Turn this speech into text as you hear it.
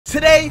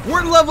Today,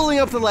 we're leveling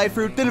up the light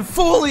fruit, then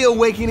fully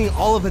awakening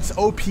all of its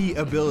OP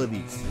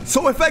abilities.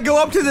 So if I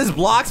go up to this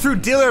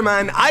BloxFruit dealer,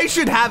 man, I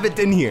should have it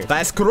in here. If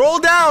I scroll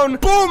down,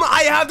 boom,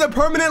 I have the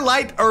permanent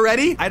light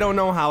already. I don't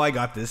know how I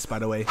got this, by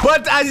the way.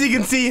 But as you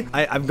can see,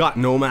 I've got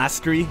no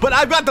mastery, but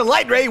I've got the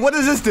light ray. What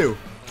does this do?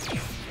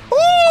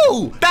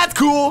 Ooh, that's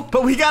cool,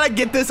 but we gotta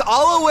get this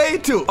all the way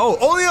to, oh,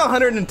 only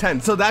 110,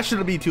 so that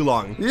shouldn't be too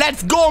long.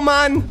 Let's go,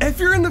 man. If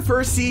you're in the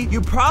first sea, you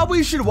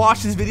probably should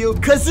watch this video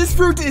because this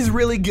fruit is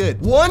really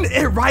good. One,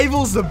 it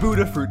rivals the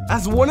Buddha fruit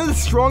as one of the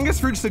strongest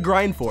fruits to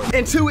grind for.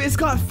 And two, it's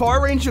got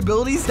far range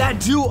abilities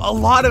that do a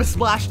lot of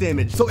splash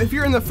damage. So if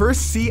you're in the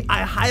first sea,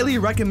 I highly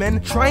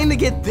recommend trying to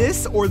get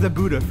this or the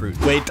Buddha fruit.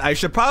 Wait, I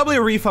should probably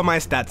refund my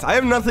stats. I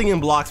have nothing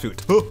in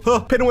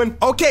BloxFruit. Pinwin.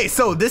 Okay,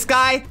 so this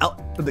guy,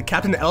 the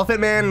Captain Elephant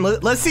Man,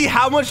 let's see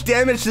how much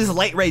damage this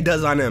light ray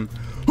does on him.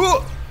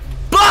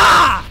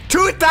 Bah!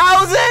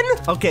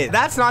 2,000? Okay,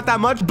 that's not that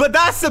much, but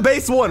that's the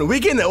base one. We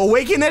can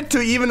awaken it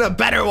to even a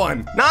better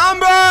one.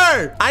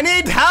 Number! I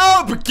need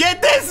help!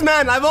 Get this,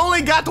 man! I've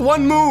only got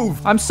one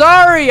move. I'm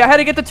sorry, I had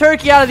to get the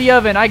turkey out of the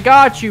oven. I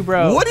got you,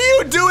 bro. What are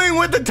you doing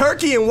with the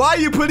turkey and why are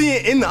you putting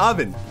it in the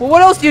oven? Well,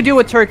 what else do you do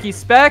with turkey,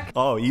 Spec?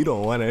 Oh, you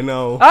don't want to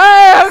know.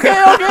 Hey,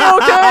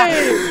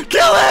 okay.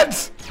 Kill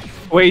it!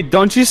 Wait,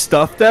 don't you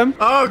stuff them?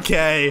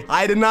 Okay.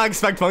 I did not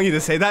expect Funky to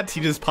say that.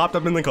 He just popped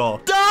up in the call.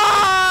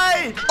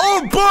 Die!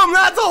 Oh, boom.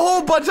 That's a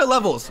whole bunch of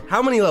levels.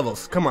 How many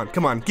levels? Come on,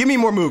 come on. Give me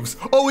more moves.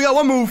 Oh, we got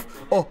one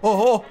move.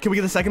 Oh. Can we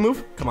get the second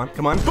move? Come on.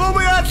 Boom,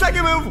 we got a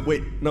second move.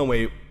 Wait, no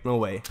way. No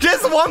way.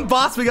 Just one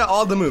boss, we got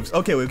all the moves.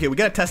 Okay, we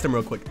gotta test them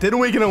real quick. Then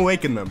we can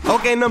awaken them.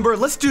 Okay, Number,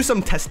 let's do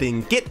some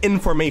testing. Get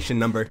information,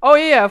 Number. Oh,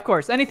 yeah, of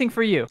course. Anything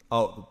for you.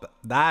 Oh,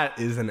 that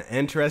is an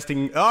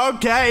interesting...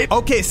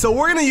 Okay, so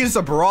we're gonna use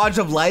the Barrage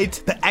of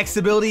Light, the X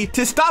ability,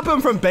 to stop him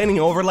from bending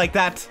over like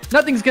that.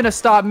 Nothing's gonna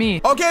stop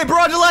me. Okay,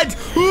 Barrage of Light.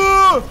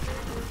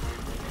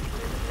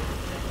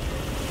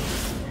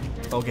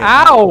 Okay.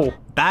 Ow!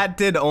 That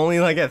did only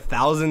like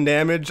 1,000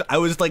 damage. I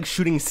was like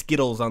shooting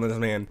Skittles on this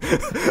man.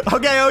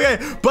 Okay.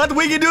 But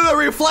we can do the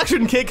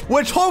reflection kick,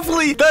 which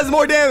hopefully does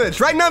more damage.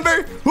 Right,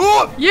 Number?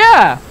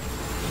 Yeah.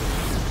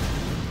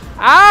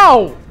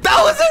 Ow!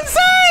 That was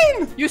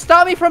insane! You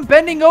stopped me from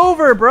bending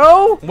over,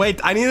 bro. Wait,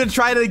 I need to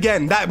try it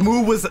again. That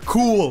move was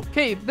cool.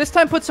 Okay, this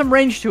time put some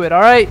range to it, all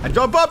right? I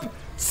jump up.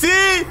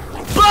 See?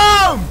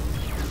 Boom!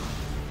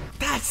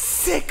 That's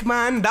sick,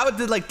 man. That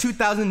did like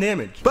 2,000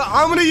 damage. But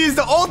I'm gonna use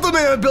the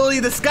ultimate ability,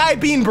 the Sky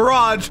Beam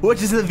Barrage,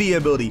 which is the V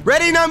ability.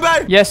 Ready,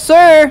 Number? Yes,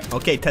 sir.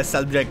 Okay, test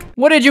subject.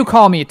 What did you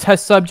call me,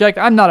 test subject?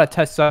 I'm not a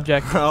test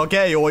subject.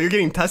 Okay, well, you're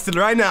getting tested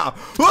right now.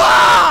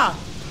 Ah!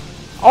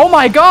 Oh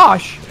my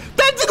gosh.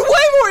 That did way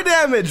more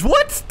damage.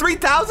 What?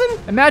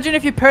 3,000? Imagine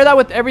if you pair that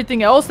with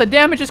everything else. The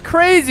damage is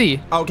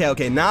crazy.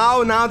 Okay.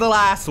 Now the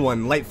last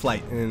one, Light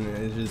Flight, and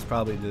it just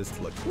probably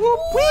just look.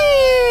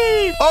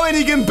 Whee! Oh, and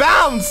he can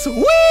bounce.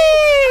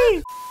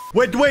 Whee!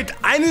 Wait.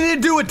 I need to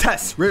do a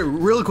test.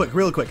 Real quick.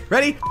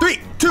 Ready? 3,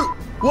 2,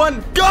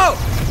 1, go!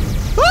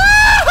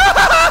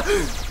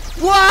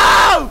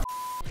 Wow!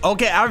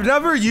 Okay, I've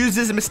never used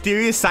this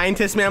mysterious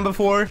scientist man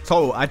before.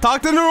 So I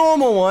talked to the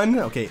normal one.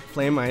 Okay,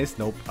 flame ice,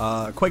 nope.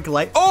 Quick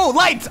light. Oh,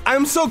 light!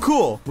 I'm so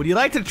cool. Would you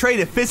like to trade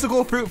a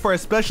physical fruit for a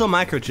special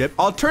microchip?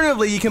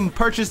 Alternatively, you can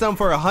purchase them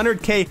for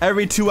 100K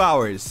every 2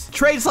 hours.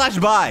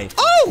 Trade/buy.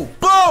 Oh,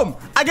 boom!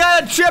 I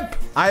got a chip.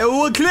 I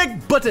will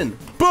click button.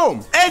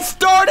 Boom! It's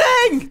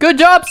starting! Good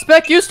job,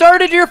 Spec. You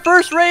started your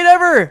first raid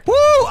ever.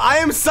 Woo! I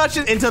am such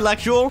an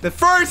intellectual. The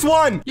first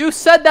one. You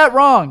said that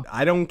wrong.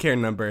 I don't care,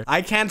 Number.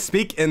 I can't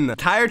speak, and the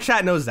entire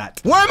chat knows that.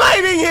 Where am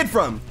I being hit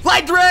from?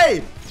 Light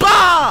ray!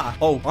 Bah!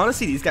 Oh,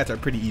 honestly, these guys are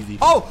pretty easy.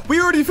 Oh,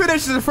 we already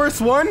finished the first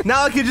one.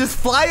 Now I can just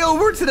fly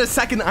over to the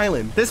second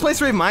island. This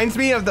place reminds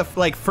me of the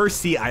first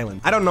sea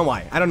island. I don't know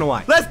why.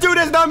 Let's do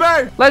this,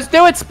 Number. Let's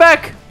do it,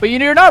 Spec. But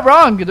you're not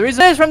wrong. The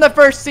reason is from the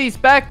first sea,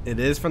 Spec.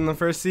 It is from the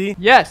first sea?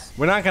 Yes.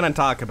 We're not gonna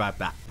talk about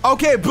that.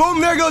 Okay,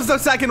 boom, there goes the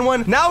second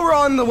one. Now we're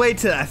on the way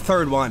to a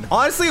third one.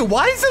 Honestly,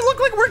 why does it look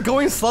like we're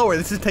going slower?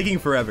 This is taking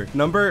forever.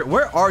 Number,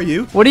 where are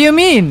you? What do you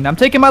mean? I'm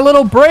taking my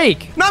little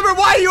break. Number,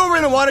 why are you over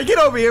in the water? Get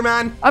over here,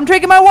 man. I'm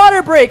taking my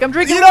water break. I'm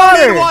drinking water.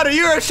 You don't need water.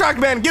 You're a shark,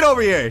 man. Get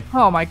over here.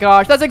 Oh my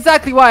gosh, that's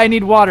exactly why I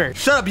need water.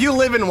 Shut up. You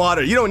live in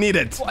water. You don't need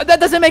it. That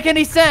doesn't make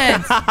any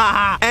sense.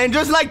 And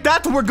just like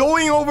that, we're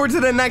going over to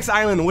the next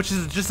island, which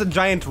is just a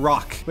giant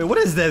rock. Wait, what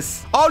is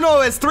this? Oh,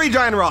 no, it's 3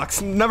 giant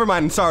rocks. Never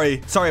mind.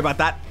 Sorry about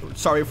that.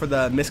 Sorry for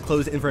the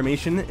misclosed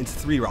information. It's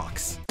 3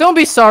 rocks. Don't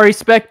be sorry,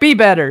 Spec. Be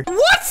better.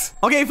 What?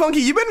 Okay, Funky,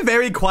 you've been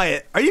very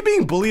quiet. Are you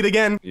being bullied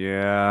again?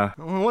 Yeah.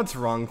 Oh, what's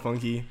wrong,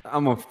 Funky?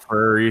 I'm a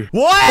furry.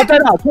 What? Cut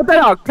that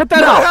out.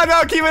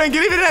 No, keep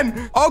it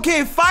in.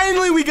 Okay,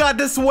 finally we got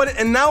this one,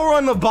 and now we're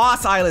on the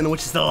boss island,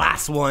 which is the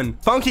last one.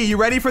 Funky, you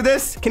ready for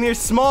this? Can your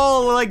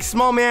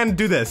small man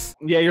do this?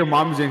 Yeah, your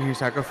mom's in here,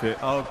 so I can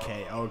fit.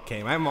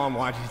 Okay. My mom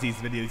watches these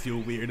videos, you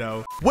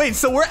weirdo. Wait,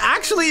 so we're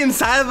actually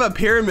inside of a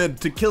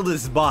pyramid to kill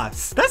this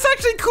boss. That's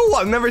actually cool.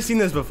 I've never seen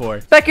this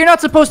before. Spec, you're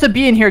not supposed to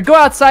be in here. Go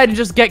outside and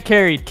just get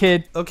carried, kid.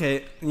 kid.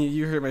 Okay,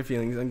 you hurt my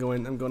feelings. I'm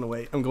going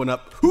away. I'm going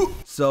up.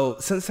 So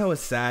since I was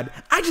sad,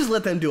 I just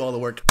let them do all the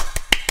work.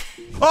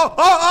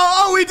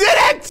 Oh, we did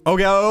it!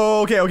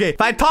 Okay. If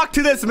I talk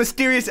to this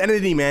mysterious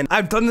entity, man,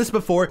 I've done this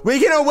before.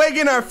 We can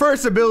awaken our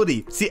first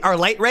ability. See, our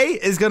light ray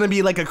is gonna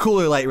be like a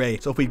cooler light ray.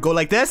 So if we go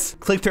like this,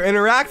 click to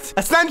interact,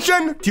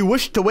 ascension. Do you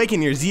wish to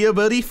awaken your Z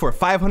ability for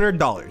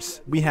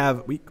 $500? We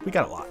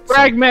got a lot.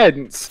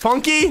 Fragments.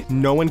 Funky,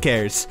 no one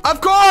cares. Of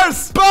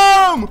course,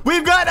 boom!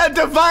 We've got a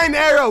divine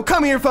arrow.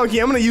 Come here, Funky.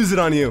 I'm gonna use it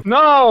on you.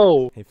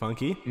 No. Hey,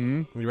 Funky,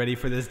 we ready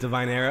for this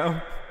divine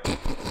arrow?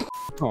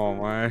 Oh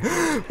my.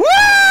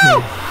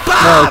 Woo!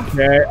 Bam!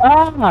 Okay.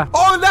 Ah.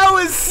 Oh, that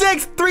was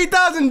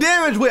 3,000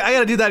 damage. Wait, I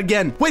gotta do that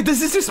again. Wait, does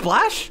this do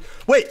splash?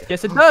 Wait.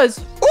 Yes, it does.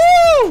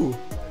 Ooh!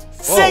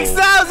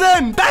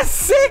 6,000! That's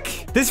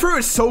sick! This fruit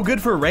is so good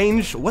for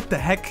range. What the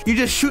heck? You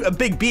just shoot a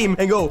big beam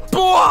and go,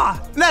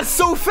 boah! That's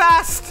so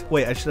fast!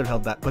 Wait, I should have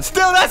held that, but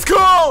still, that's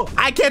cool!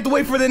 I can't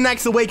wait for the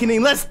next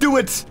awakening. Let's do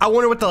it! I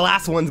wonder what the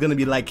last one's gonna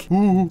be like.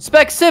 Ooh.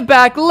 Spec, sit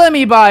back. Let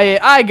me buy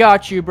it. I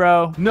got you,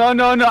 bro. No.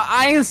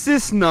 I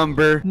insist,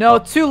 number. No,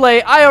 too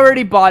late. I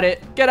already bought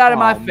it. Get out of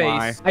my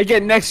face. I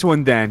get next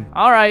one then.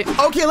 All right.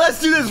 Okay, let's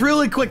do this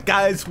really quick,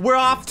 guys. We're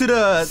off to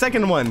the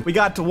second one. We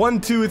got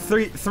 1, 2,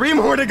 3, 3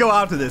 more to go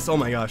after this. Oh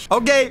my gosh.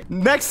 Okay,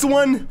 next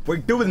one. We're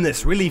doing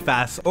this really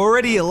fast.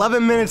 Already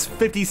 11 minutes,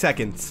 50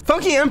 seconds.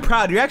 Funky, I'm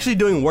proud. You're actually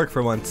doing work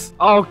for once.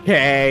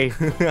 Okay.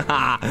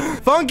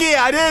 Funky,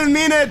 I didn't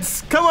mean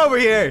it. Come over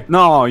here.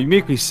 No, you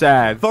make me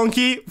sad.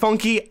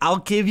 Funky, I'll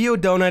give you a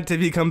donut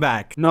if you come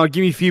back. No,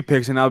 give me a few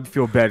pics and I'll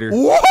feel better.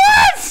 What?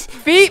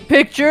 Feet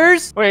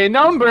pictures. Wait,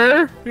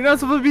 number? You're not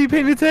supposed to be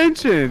paying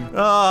attention.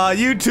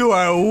 You two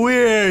are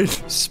weird.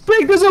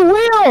 Sprig, there's a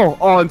whale.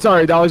 Oh, I'm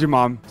sorry. That was your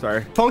mom.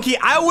 Sorry. Funky,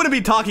 I wouldn't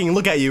be talking.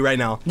 Look at you right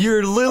now.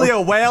 You're literally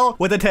a whale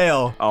with a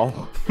tail.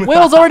 Oh.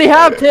 Whales already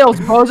have tails,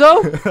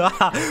 bozo.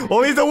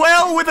 Well, he's a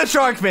whale with a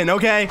shark fin,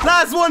 okay?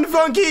 Last one,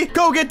 Funky.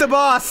 Go get the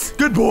boss.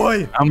 Good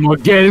boy. I'm gonna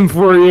get him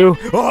for you.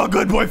 Oh,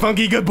 good boy,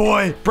 Funky. Good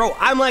boy. Bro,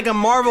 I'm like a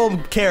Marvel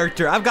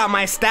character. I've got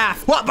my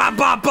staff. What? Ba,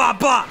 ba, ba,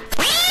 ba.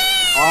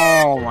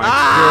 Oh my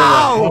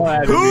Ow!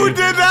 god. Who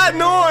did that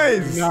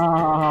noise?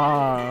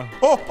 Nah.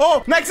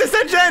 Oh, next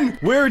ascension!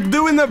 We're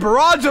doing the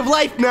barrage of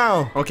life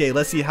now. Okay,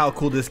 let's see how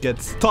cool this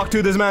gets. Talk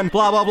to this man.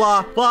 Blah, blah,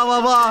 blah. Blah,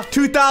 blah, blah.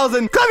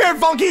 2,000. Come here,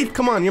 Funky.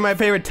 Come on, you're my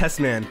favorite test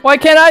man. Why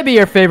can't I be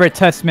your favorite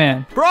test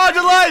man? Barrage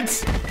of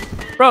lights!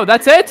 Bro,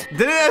 that's it?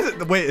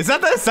 Wait, is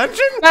that the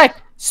ascension?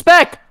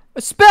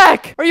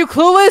 Spec! Are you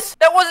clueless?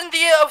 That wasn't the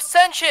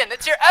ascension.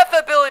 It's your F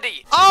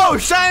ability. Oh,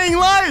 shining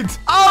lights!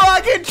 Oh, I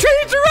can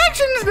change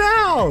directions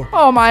now!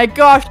 Oh my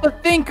gosh, the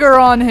thinker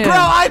on him. Bro,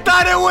 I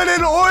thought it went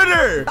in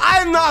order!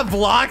 I'm not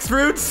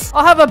BloxFruits!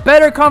 I'll have a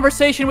better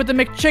conversation with the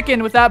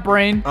McChicken with that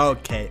brain.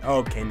 Okay,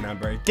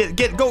 number.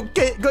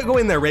 Go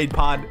in there, raid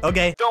pod,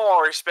 okay? Don't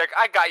worry, Spec.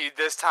 I got you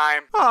this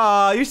time.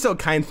 Aw, you're so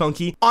kind,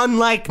 Funky.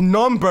 Unlike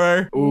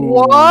number.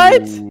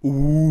 What?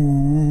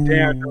 Ooh.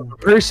 Damn,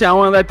 personally, I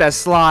want to let that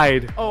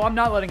slide. Oh, I'm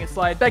not letting it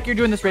slide. Spec, you're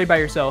doing this raid by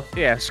yourself.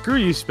 Yeah, screw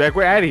you, Spec.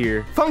 We're out of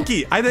here.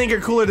 Funky, I think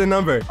you're cooler than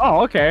number.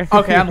 Oh, okay.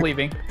 Okay, I'm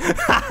leaving.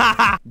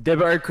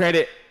 Debit or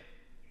credit?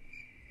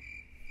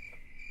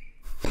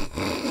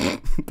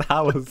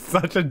 That was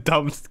such a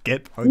dumb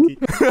skit, Funky.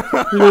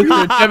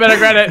 I better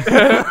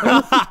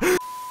credit.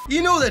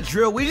 You know the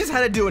drill. We just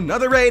had to do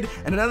another raid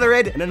and another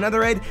raid and another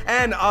raid.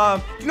 And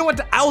you know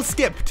what? I'll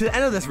skip to the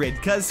end of this raid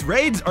because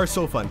raids are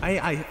so fun.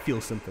 I feel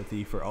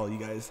sympathy for all you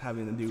guys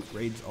having to do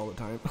raids all the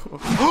time.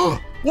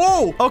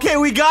 Whoa. Okay,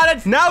 we got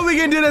it. Now we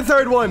can do the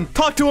third one.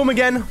 Talk to him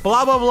again.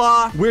 Blah, blah,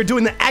 blah. We're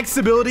doing the X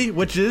ability,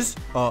 which is,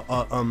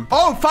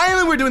 oh,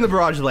 finally we're doing the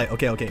barrage light.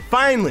 Okay.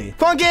 Finally.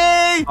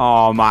 Funky.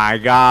 Oh my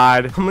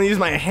god. I'm gonna use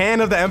my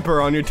hand of the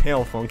emperor on your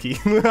tail, Funky.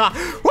 Woo!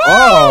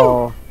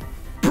 Oh.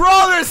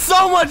 Bro, there's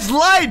so much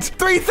light!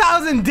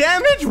 3,000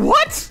 damage?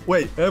 What?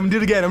 Wait, I'm gonna do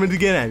it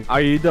again. Are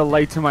you the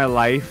light to my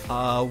life?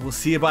 We'll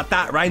see about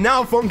that right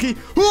now, Funky.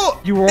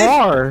 You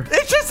are.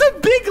 It's just a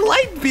big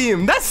light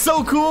beam. That's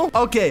so cool.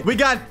 Okay, we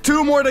got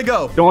 2 more to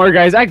go. Don't worry,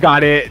 guys. I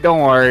got it.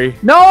 Don't worry.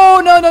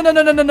 No.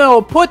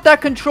 Put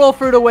that control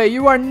fruit away.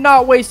 You are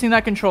not wasting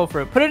that control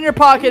fruit. Put it in your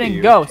pocket and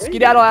go.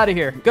 Skedaddle out of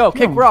here. Go,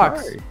 kick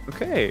rocks. Sorry.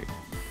 Okay.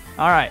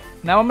 All right.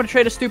 Now I'm gonna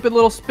trade a stupid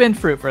little spin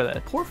fruit for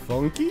this. Poor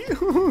Funky.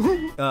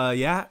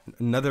 Yeah,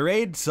 another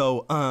raid.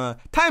 So,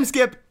 time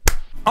skip.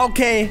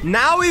 Okay,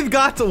 now we've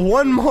got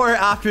 1 more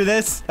after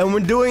this, and we're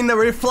doing the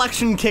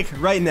reflection kick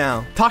right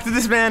now. Talk to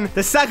this man,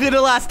 the second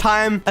to last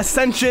time.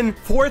 Ascension,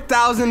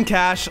 4,000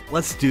 cash.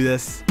 Let's do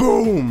this.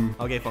 Boom.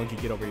 Okay, Funky,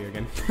 get over here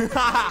again.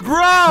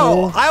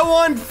 Bro, I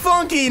want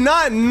Funky,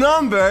 not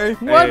number.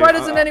 What? Why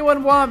doesn't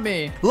anyone want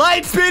me?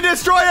 Light speed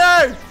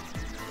destroyer.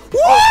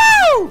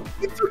 Woo!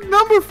 It took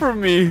number from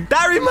me.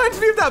 That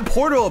reminds me of that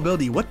portal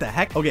ability. What the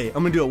heck? Okay,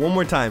 I'm gonna do it one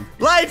more time.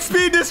 Light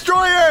speed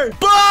destroyer.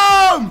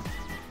 Boom!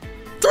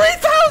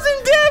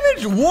 3,000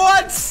 damage!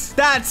 What?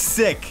 That's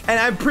sick. And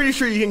I'm pretty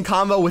sure you can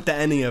combo with the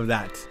ending of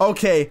that.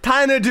 Okay,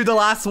 time to do the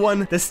last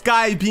one, the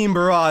Sky Beam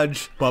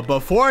Barrage. But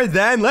before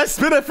then, let's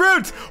spin a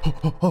fruit.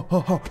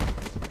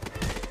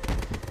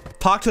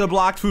 Talk to the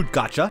block fruit.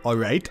 Gotcha. All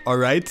right. All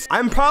right.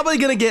 I'm probably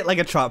gonna get like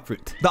a chop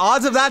fruit. The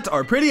odds of that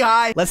are pretty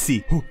high. Let's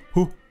see.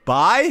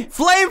 Buy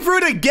flame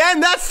fruit again.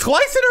 That's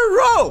twice in a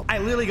row. I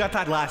literally got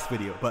that last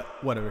video, but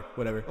whatever.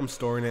 I'm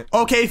storing it.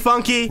 Okay,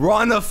 Funky. We're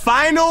on the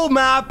final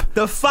map.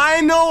 The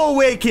final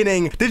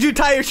awakening. Did you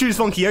tie your shoes,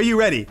 Funky? Are you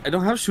ready? I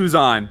don't have shoes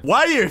on.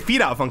 Why are your feet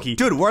out, Funky?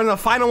 Dude, we're on the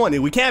final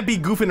one. We can't be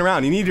goofing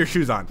around. You need your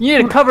shoes on. You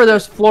need to cover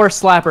those floor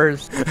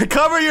slappers.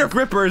 Cover your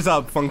grippers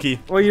up, Funky.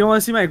 Well, you don't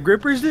want to see my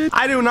grippers, dude?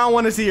 I do not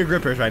want to see your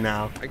grippers right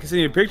now. I can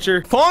send you a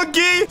picture.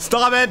 Funky!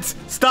 Stop it!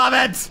 Stop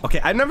it! Okay,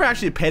 I've never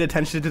actually paid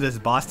attention to this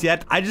boss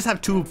yet. I just have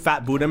two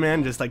fat Buddha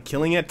man just like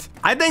killing it.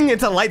 I think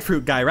it's a light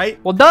fruit guy, right?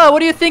 Well, duh. What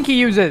do you think he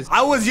uses?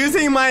 I was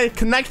using my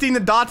connecting the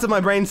dots of my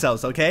brain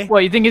cells, okay?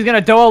 What, you think he's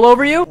gonna dough all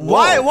over you?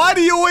 Why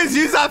do you always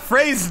use that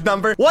phrase,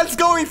 Number? What's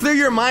going through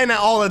your mind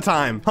all the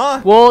time,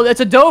 huh? Well,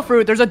 it's a dough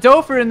fruit. There's a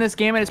dough fruit in this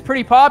game, and it's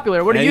pretty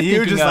popular. What are you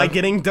thinking just of? like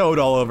getting doughed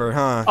all over,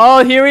 huh?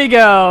 Oh, here we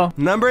go.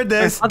 Number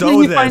this, How dough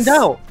did he this. find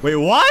out? Wait,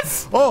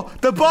 what? Oh,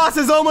 the boss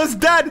is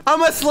almost dead. I'm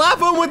gonna slap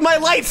him with my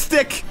light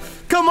stick.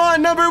 Come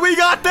on, Number, we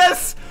got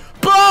this.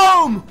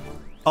 Boom!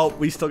 Oh,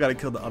 we still gotta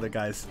kill the other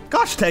guys.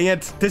 Gosh dang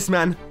it. This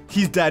man,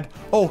 he's dead.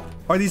 Oh,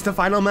 are these the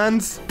final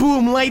mans?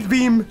 Boom, light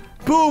beam.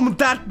 Boom,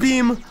 that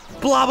beam.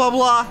 Blah, blah,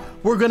 blah.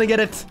 We're gonna get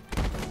it.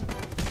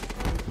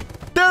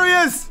 There he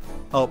is.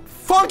 Oh,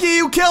 Funky,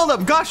 you killed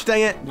him. Gosh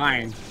dang it.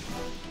 Mine.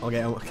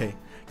 Okay.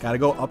 Gotta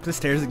go up the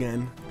stairs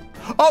again.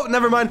 Oh,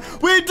 never mind.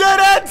 We did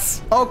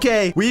it!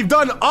 Okay, we've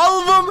done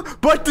all of them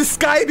but the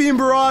Skybeam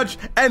Barrage,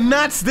 and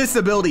that's this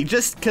ability.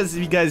 Just because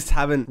you guys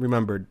haven't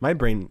remembered. My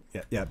brain,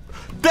 yeah.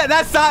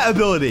 That's that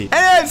ability.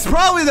 And it's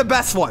probably the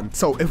best one.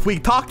 So if we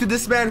talk to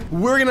this man,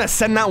 we're gonna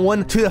send that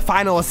one to the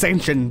final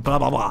ascension, blah,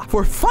 blah, blah.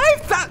 For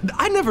 5,000,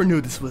 I never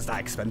knew this was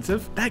that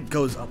expensive. That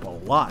goes up a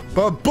lot.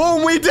 But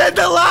boom, we did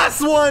the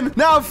last one.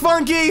 Now,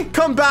 Funky,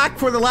 come back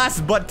for the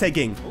last butt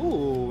taking.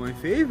 Ooh, my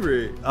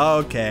favorite.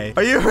 Okay.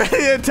 Are you ready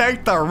to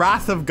take the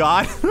Wrath of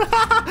God?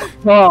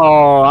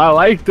 Oh, I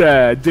like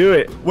that. Do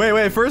it.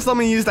 Wait. First, let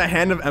me use the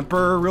Hand of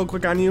Emperor real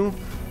quick on you.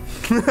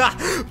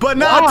 But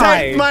now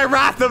take my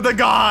Wrath of the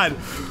God.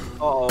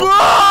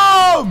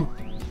 Boom!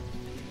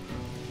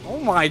 Oh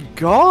my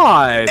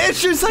god.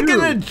 It's just like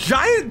a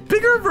giant,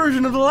 bigger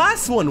version of the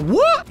last one.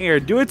 What? Here,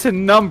 do it to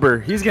Number.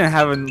 He's gonna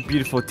have a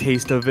beautiful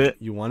taste of it.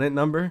 You want it,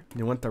 Number?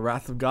 You want the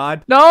Wrath of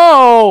God?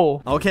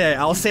 No! Okay,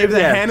 I'll save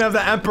the Hand of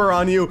the Emperor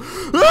on you.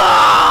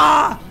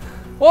 Ah!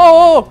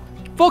 Whoa!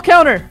 Full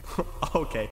counter. Okay.